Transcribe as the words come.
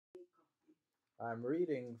I'm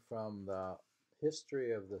reading from the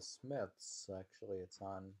History of the Smiths. Actually,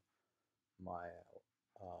 my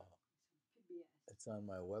uh, it's on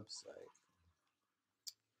my website.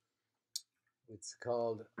 It's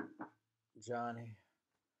called Johnny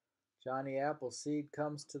Johnny Appleseed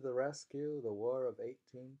Comes to the Rescue: The War of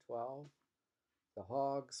 1812. The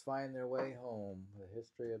Hogs Find Their Way Home: The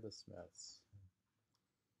History of the Smiths.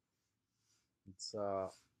 It's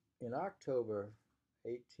in October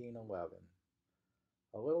 1811.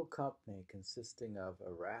 A little company consisting of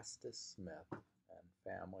Erastus Smith and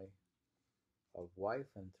family of wife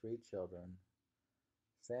and three children,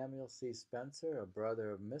 Samuel C. Spencer, a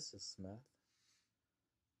brother of Mrs. Smith,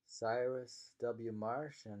 Cyrus W.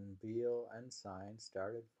 Marsh, and Beale Ensign,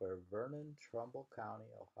 started for Vernon, Trumbull County,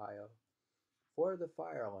 Ohio, for the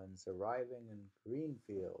Firelands, arriving in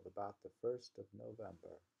Greenfield about the 1st of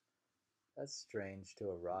November. That's strange to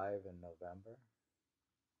arrive in November.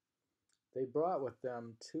 They brought with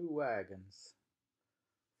them 2 wagons,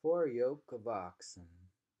 4 yoke of oxen,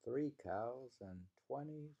 3 cows, and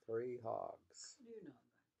 23 hogs. Do you know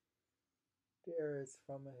Dear, it's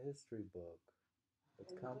from a history book. that?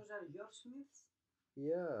 And those are your Smiths?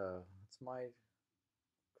 Yeah, it's my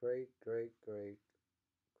great great great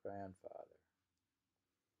grandfather.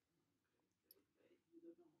 You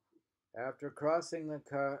don't know who. After crossing the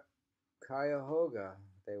Cuyahoga,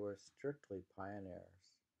 they were strictly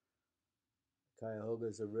pioneers. Cuyahoga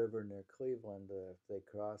is a river near Cleveland. If they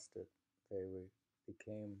crossed it, they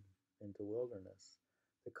became into wilderness.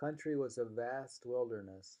 The country was a vast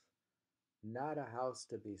wilderness, not a house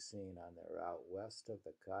to be seen on their route west of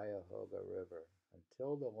the Cuyahoga River,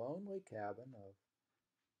 until the lonely cabin of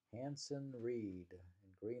Hanson Reed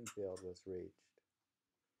in Greenfield was reached.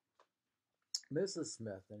 Mrs.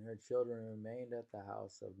 Smith and her children remained at the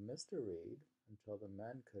house of Mr. Reed until the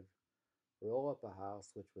men could roll up a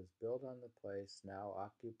house which was built on the place now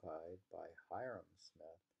occupied by Hiram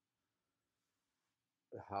Smith.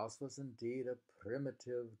 The house was indeed a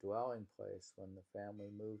primitive dwelling place when the family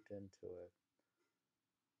moved into it,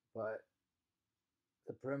 but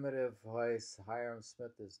the primitive place, Hiram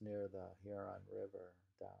Smith, is near the Huron River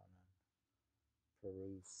down in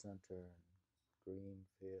Peru Center and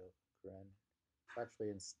Greenfield, actually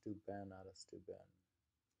in Steuben, out of Steuben.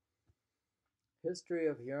 History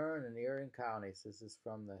of Huron and Erie Counties. This is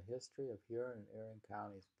from the History of Huron and Erie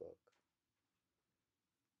Counties book.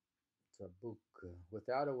 It's a book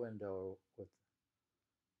without a window, with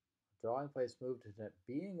a dwelling place moved to it,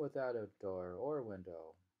 being without a door or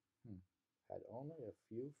window. Had only a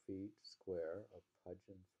few feet square of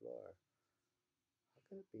pudgeon floor. How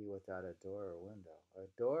could it be without a door or window? A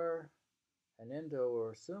door and window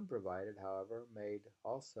were soon provided, however, made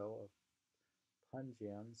also of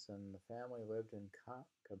puncheons, and the family lived in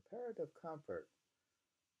comparative comfort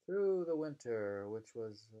through the winter, which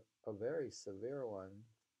was a very severe one.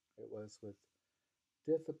 It was with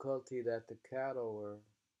difficulty that the cattle were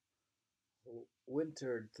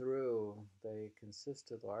wintered through. They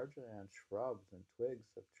consisted largely on shrubs and twigs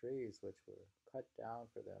of trees which were cut down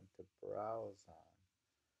for them to browse on.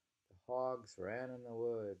 The hogs ran in the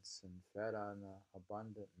woods and fed on the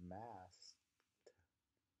abundant mast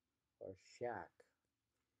or shack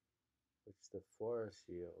which the forest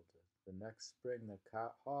yielded. The next spring the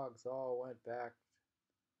hogs all went back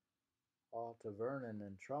all to Vernon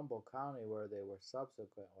and Trumbull County, where they were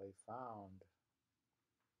subsequently found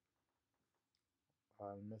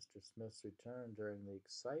on Mr. Smith's return during the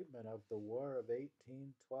excitement of the War of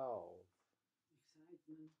 1812.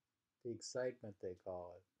 Excitement. The excitement, they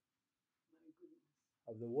call it. My goodness.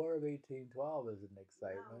 Of the War of 1812 is an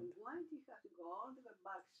excitement. Now, why do you have to go all the way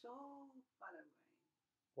back so far away?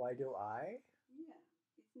 Why do I? Yeah,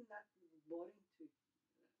 isn't that boring to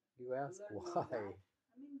You ask learn why. that?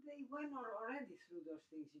 I mean, they went already through those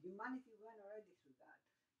things. Humanity went already through that.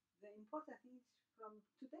 The important thing is from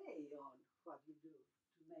today on what you do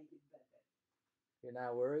to make it better. You're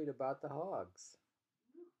not worried about the hogs.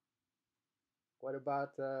 No. What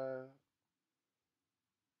about the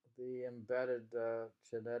embedded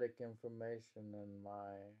genetic information in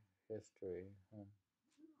my history? No,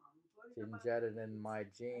 I'm worried about Injected in it's, my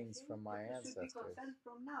I genes think from my that you should be ancestors. concerned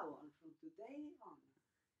from now on, from today on.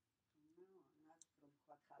 From now on, not from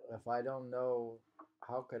what happened. If I don't know,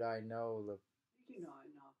 how could I know the You know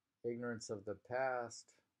enough. ignorance of the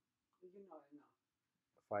past? You know enough.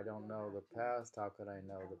 If I You don't don't know have the to past, how could I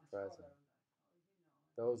know become the a scholar present? on that. Oh,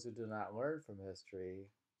 you know. Those who do not learn from history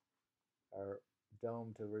are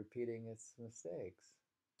doomed to repeating its mistakes.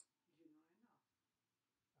 You know enough.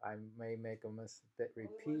 I may make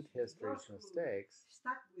repeat Otherwise, history's those who mistakes.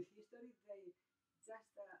 stuck with history, they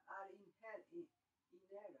just are in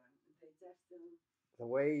error. They just The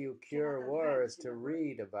way you cannot cure war is advance in to a way.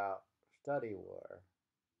 read about, study war.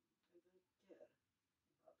 I don't care about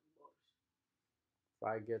wars. If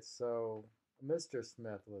I get so, Mr.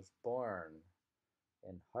 Smith was born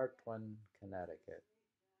in Hartland, Connecticut.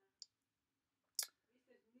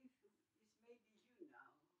 Mr. Smith is maybe you now.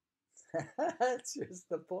 That's just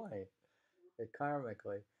the point.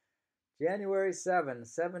 Karmically. January 7,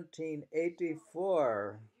 So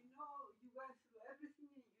 1784. you went through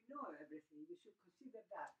everything and you know everything. You should consider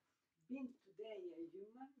that. Being today a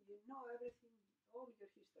human, you know everything, all your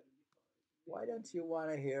history before. Why Before don't you you.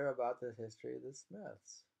 want to hear about the history of the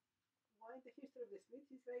Smiths? Why the history of the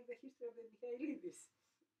Smiths is like the history of the Michaelidis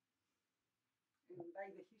and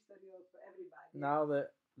like the history of everybody Now else.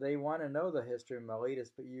 that they want to know the history of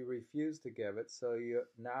Miletus, but you refuse to give it, so you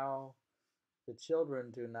now the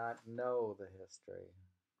children do not know the history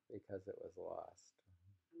because it was lost.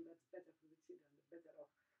 And that's better for the children, the better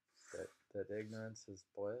off. That ignorance is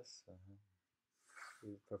bliss.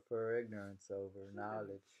 You prefer ignorance over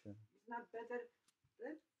knowledge. It's not better.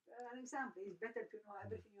 Let an example. It's better to know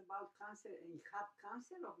everything about cancer and have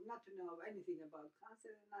cancer, or not to know anything about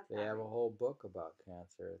cancer and not They have have a it. whole book about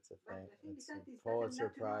cancer. It's a But the thing is it's a that it's better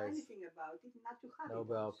Pulitzer not to know Prize, anything about it, not to have it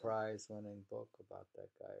Nobel also. Prize winning book about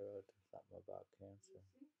that guy wrote something about You cancer.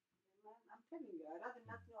 see? And I'm telling you, I'd rather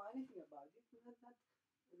not know anything about it, not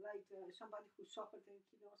like somebody who suffered and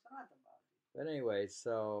he knows a lot about it. But anyway,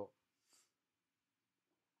 so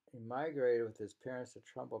he migrated with his parents to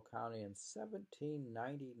Trumbull County in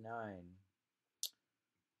 1799.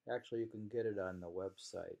 Actually, you can get it on the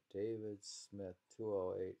website,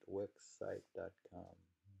 davidsmith208wixsite.com.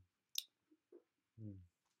 Hmm.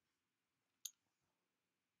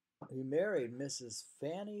 He married Mrs.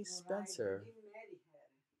 Fanny All right, he Spencer. didn't marry her.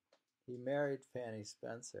 He married Fanny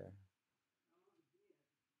Spencer, Oh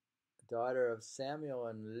dear. daughter of Samuel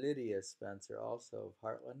and Lydia Spencer, also of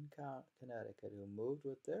Hartland, Connecticut, who moved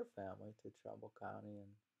with their family to Trumbull County,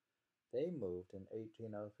 and they moved in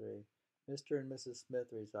 1803. Mr. and Mrs. Smith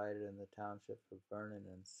resided in the township of Vernon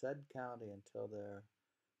in said county until their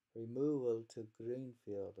removal to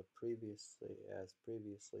Greenfield, as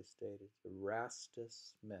previously stated.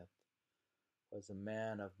 Erastus Smith was a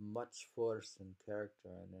man of much force and character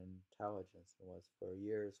and intelligence, and was for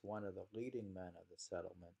years one of the leading men of the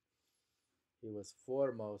settlement. He was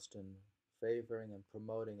foremost in favoring and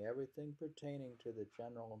promoting everything pertaining to the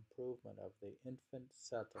general improvement of the infant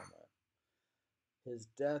settlement. His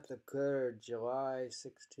death occurred July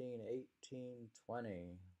 16,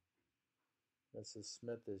 1820. Mrs.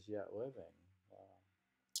 Smith is yet living.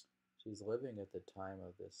 She's living at the time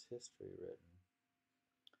of this history written,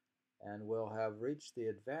 and will have reached the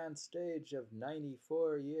advanced stage of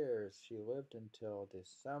 94 years. She lived until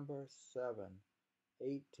December 7,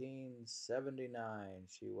 1879.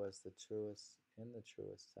 She was the truest, in the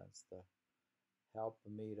truest sense, the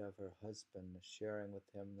helpmeet of her husband, sharing with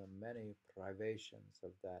him the many privations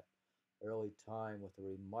of that early time with a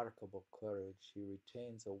remarkable courage. She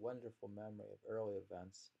retains a wonderful memory of early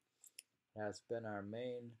events, and has been our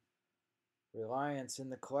main reliance in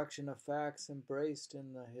the collection of facts embraced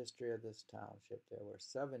in the history of this township. There were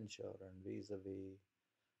 7 children, vis-a-vis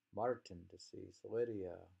Martin, deceased,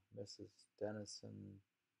 Lydia, Mrs. Dennison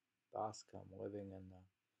Boscombe, living in the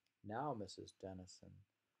now Mrs. Dennison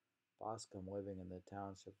Boscombe, living in the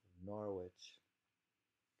township of Norwich,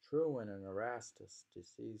 Truman and Erastus,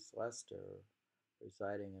 deceased, Lester,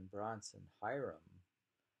 residing in Bronson, Hiram,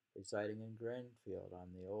 residing in Greenfield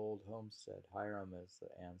on the old homestead. Hiram is the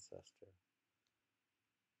ancestor.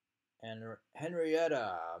 And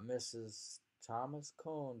Henrietta, Mrs. Thomas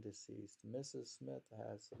Cone, deceased. Mrs. Smith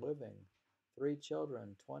has living 3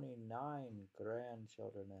 children, 29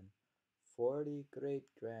 grandchildren, and 40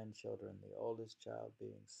 great-grandchildren, the oldest child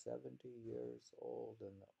being 70 years old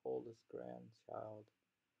and the oldest grandchild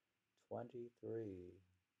 23.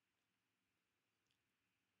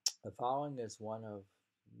 The following is one of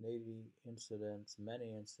many incidents in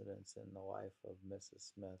the life of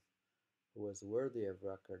Mrs. Smith, who was worthy of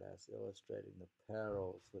record as illustrating the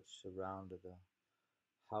perils which surrounded the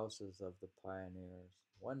houses of the pioneers.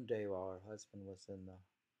 One day, while her husband was in the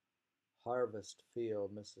harvest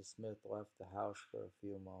field, Mrs. Smith left the house for a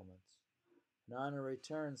few moments, and on her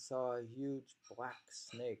return saw a huge black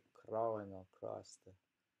snake crawling across the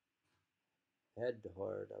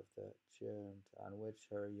headboard of the chair on which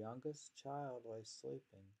her youngest child lay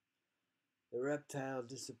sleeping. The reptile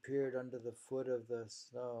disappeared under the foot of the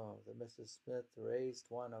snow. The Mrs. Smith raised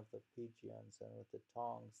one of the pigeons and with the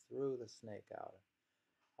tongs threw the snake out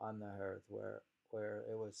on the hearth, where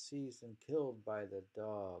it was seized and killed by the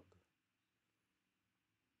dog.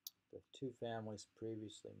 The two families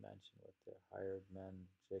previously mentioned, with their hired men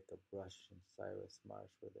Jacob Rush and Cyrus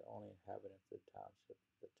Marsh, were the only inhabitants of the township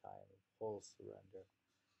at the time of Hull's surrender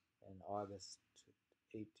in August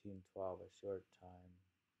 1812, a short time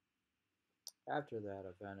after that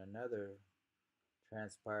event. Another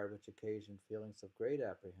transpired which occasioned feelings of great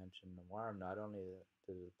apprehension and alarm not only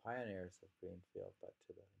to the pioneers of Greenfield but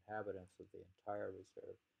to the inhabitants of the entire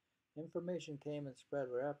reserve. Information came and spread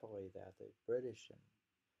rapidly that the British and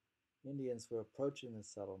Indians were approaching the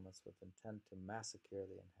settlements with intent to massacre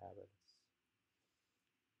the inhabitants.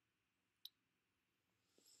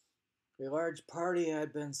 A large party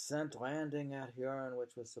had been sent landing at Huron,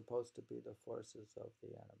 which was supposed to be the forces of the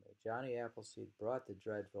enemy. Johnny Appleseed brought the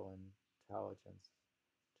dreadful intelligence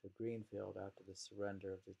to Greenfield after the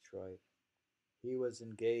surrender of Detroit. He was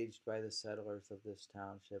engaged by the settlers of this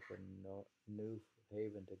township in New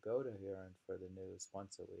Haven to go to Huron for the news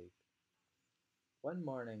once a week. One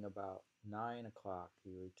morning about 9 o'clock,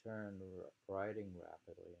 he returned riding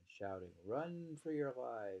rapidly and shouting, "Run for your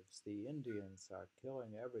lives! The Indians are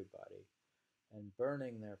killing everybody and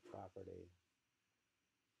burning their property."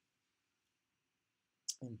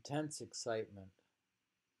 Intense excitement.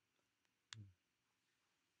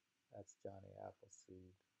 That's Johnny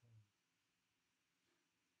Appleseed.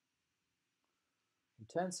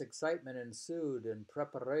 Intense excitement ensued, and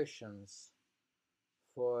preparations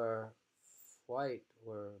for flight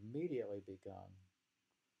were immediately begun.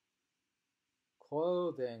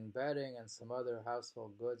 Clothing, bedding, and some other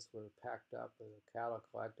household goods were packed up, the cattle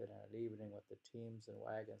collected, and at evening, with the teams and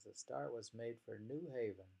wagons, a start was made for New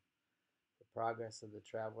Haven. The progress of the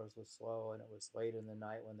travelers was slow, and it was late in the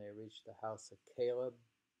night when they reached the house of Caleb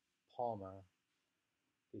Palmer.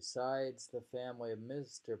 Besides the family of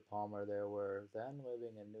Mr. Palmer, there were then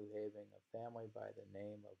living in New Haven a family by the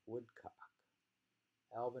name of Woodcock,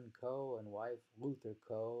 Alvin Coe and wife Luther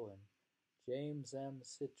Coe, and James M.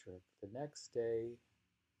 Citrick. The next day,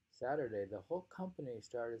 Saturday, the whole company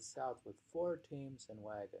started south with 4 teams and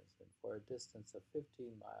wagons, and for a distance of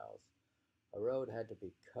 15 miles, a road had to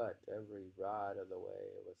be cut every rod of the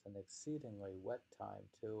way. It was an exceedingly wet time,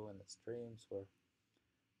 too, and the streams were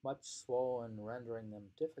much swollen, rendering them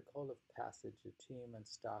difficult of passage, a team and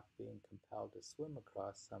stock being compelled to swim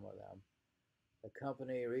across some of them. The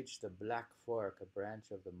company reached the Black Fork, a branch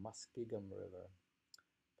of the Muskingum River,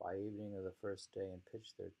 by evening of the first day, and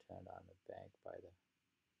pitched their tent on the bank by the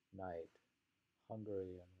night.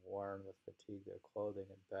 Hungry and worn with fatigue, their clothing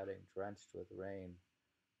and bedding drenched with rain,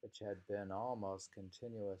 which had been almost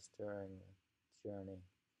continuous during the journey,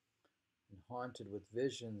 and haunted with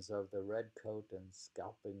visions of the redcoat and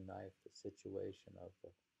scalping knife, the situation of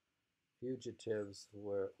the fugitives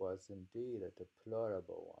was indeed a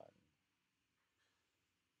deplorable one.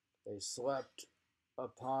 They slept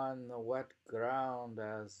upon the wet ground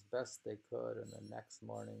as best they could, and the next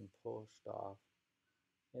morning pushed off.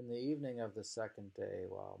 In the evening of the second day,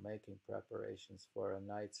 while making preparations for a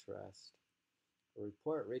night's rest, a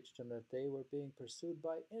report reached them that they were being pursued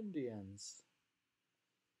by Indians,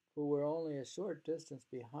 who were only a short distance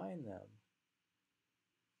behind them.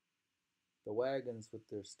 The wagons with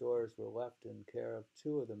their stores were left in care of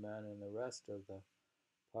 2 of the men, and the rest of the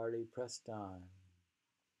party pressed on.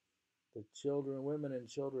 The women and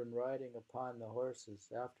children riding upon the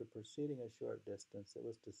horses. After proceeding a short distance, it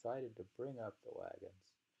was decided to bring up the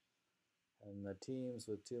wagons, and the teams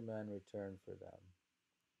with 2 men returned for them.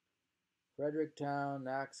 Fredericktown,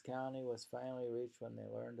 Knox County, was finally reached when they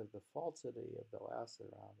learned of the falsity of the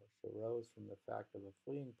laceron, which arose from the fact of a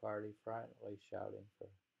fleeing party frantically shouting for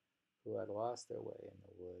who had lost their way in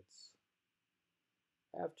the woods.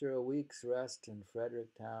 After a week's rest in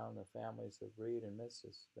Fredericktown, the families of Reed and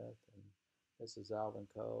Mrs. Smith and Mrs. Alvin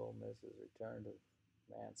Coe, Mrs. returned to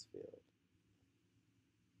Mansfield.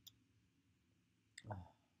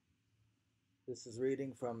 This is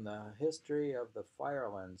reading from the History of the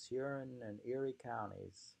Firelands, Huron and Erie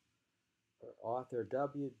Counties, for author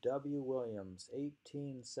W. W. Williams,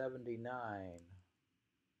 1879.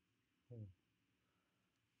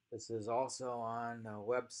 This is also on the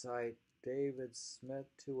website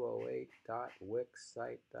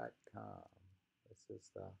davidsmith208.wixsite.com. This is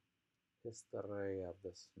the history of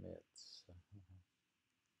the Smiths.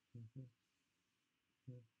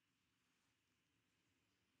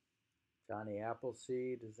 Johnny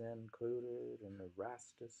Appleseed is included in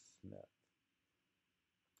Erastus Smith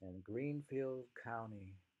in Greenfield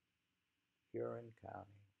County, Huron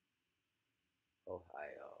County,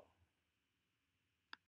 Ohio.